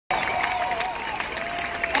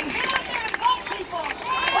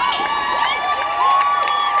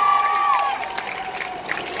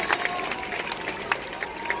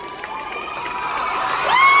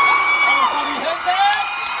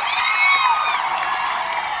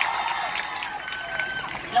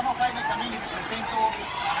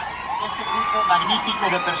equipo magnífico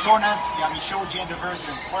de personas y a mi show Gender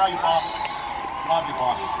Version. Where are you, boss? Love you,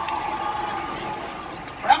 boss.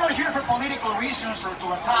 But I'm not here for political reasons or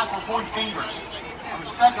to attack or point fingers. I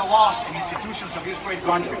respect the laws and institutions of this great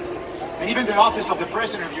country, and even the office of the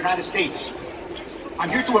President of the United States. I'm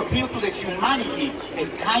here to appeal to the humanity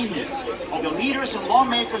and kindness of the leaders and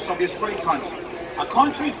lawmakers of this great country. A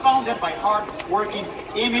country founded by hard-working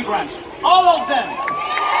immigrants. All of them!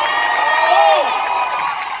 All!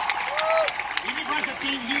 Immigrants that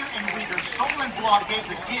came here and with their soul and blood gave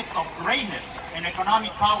the gift of greatness and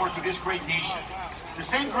economic power to this great nation. The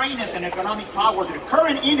same greatness and economic power that the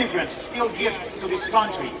current immigrants still give to this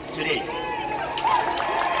country today.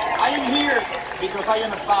 I am here because I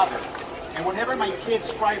am a father. And whenever my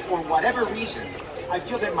kids cry for whatever reason, I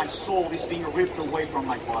feel that my soul is being ripped away from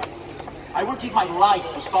my body. I will give my life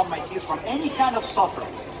to stop my kids from any kind of suffering.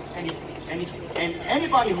 And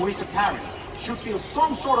anybody who is a parent should feel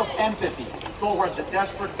some sort of empathy towards the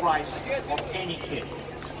desperate cries of any kid.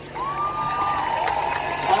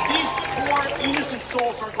 While these poor innocent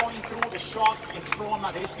souls are going through the shock and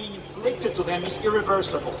trauma that is being inflicted to them is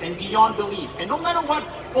irreversible and beyond belief. And no matter what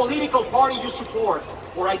political party you support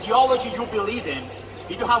or ideology you believe in,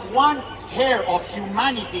 if you have one hair of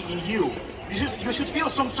humanity in you, you should feel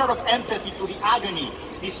some sort of empathy to the agony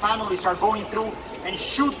these families are going through and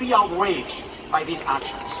should be outraged by these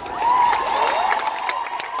actions.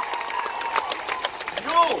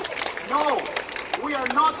 No, we are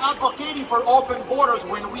not advocating for open borders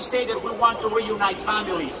when we say that we want to reunite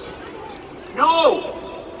families. No!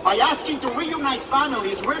 By asking to reunite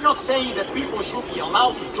families, we're not saying that people should be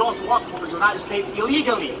allowed to just walk into the United States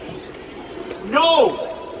illegally. No!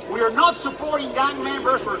 We are not supporting gang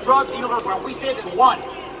members or drug dealers when we say that 1,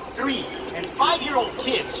 3, and 5-year-old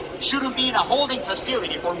kids shouldn't be in a holding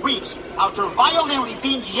facility for weeks after violently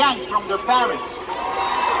being yanked from their parents.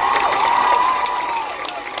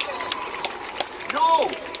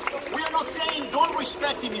 No! We are not saying don't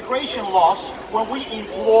respect immigration laws when we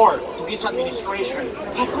implore to this administration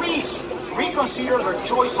to please reconsider their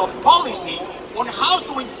choice of policy on how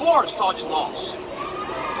to enforce such laws.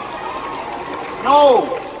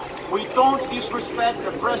 No! We don't disrespect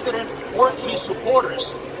the president or his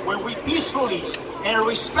supporters when we peacefully and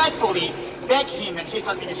respectfully beg him and his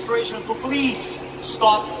administration to please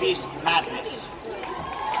stop this madness.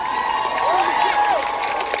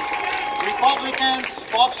 Republicans,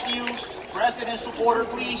 Fox News, president supporter,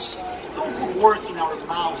 please don't put words in our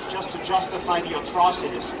mouths just to justify the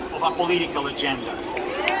atrocities of a political agenda.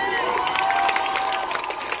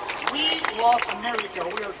 We love America.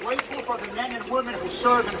 We are grateful for the men and women who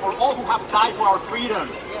serve and for all who have died for our freedom.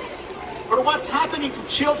 But what's happening to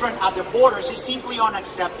children at the borders is simply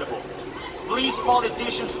unacceptable. Please,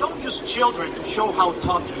 politicians, don't use children to show how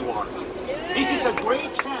tough you are. This is a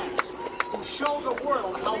great chance to show the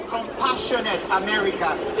world how compassionate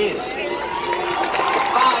America is.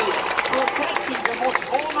 By protecting the most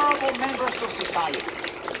vulnerable members of society.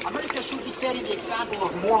 America should be setting the example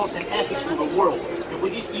of morals and ethics to the world. And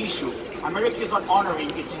with this issue, America is not honoring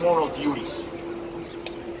its moral duties.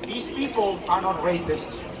 These people are not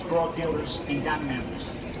rapists, drug dealers, and gang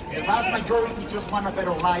members. The vast majority just want a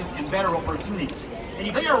better life and better opportunities. And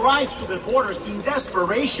if they arrive to the borders in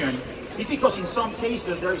desperation, it's because in some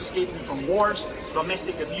cases they're escaping from wars,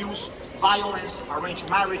 domestic abuse, violence, arranged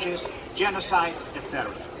marriages, genocides,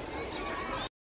 etc.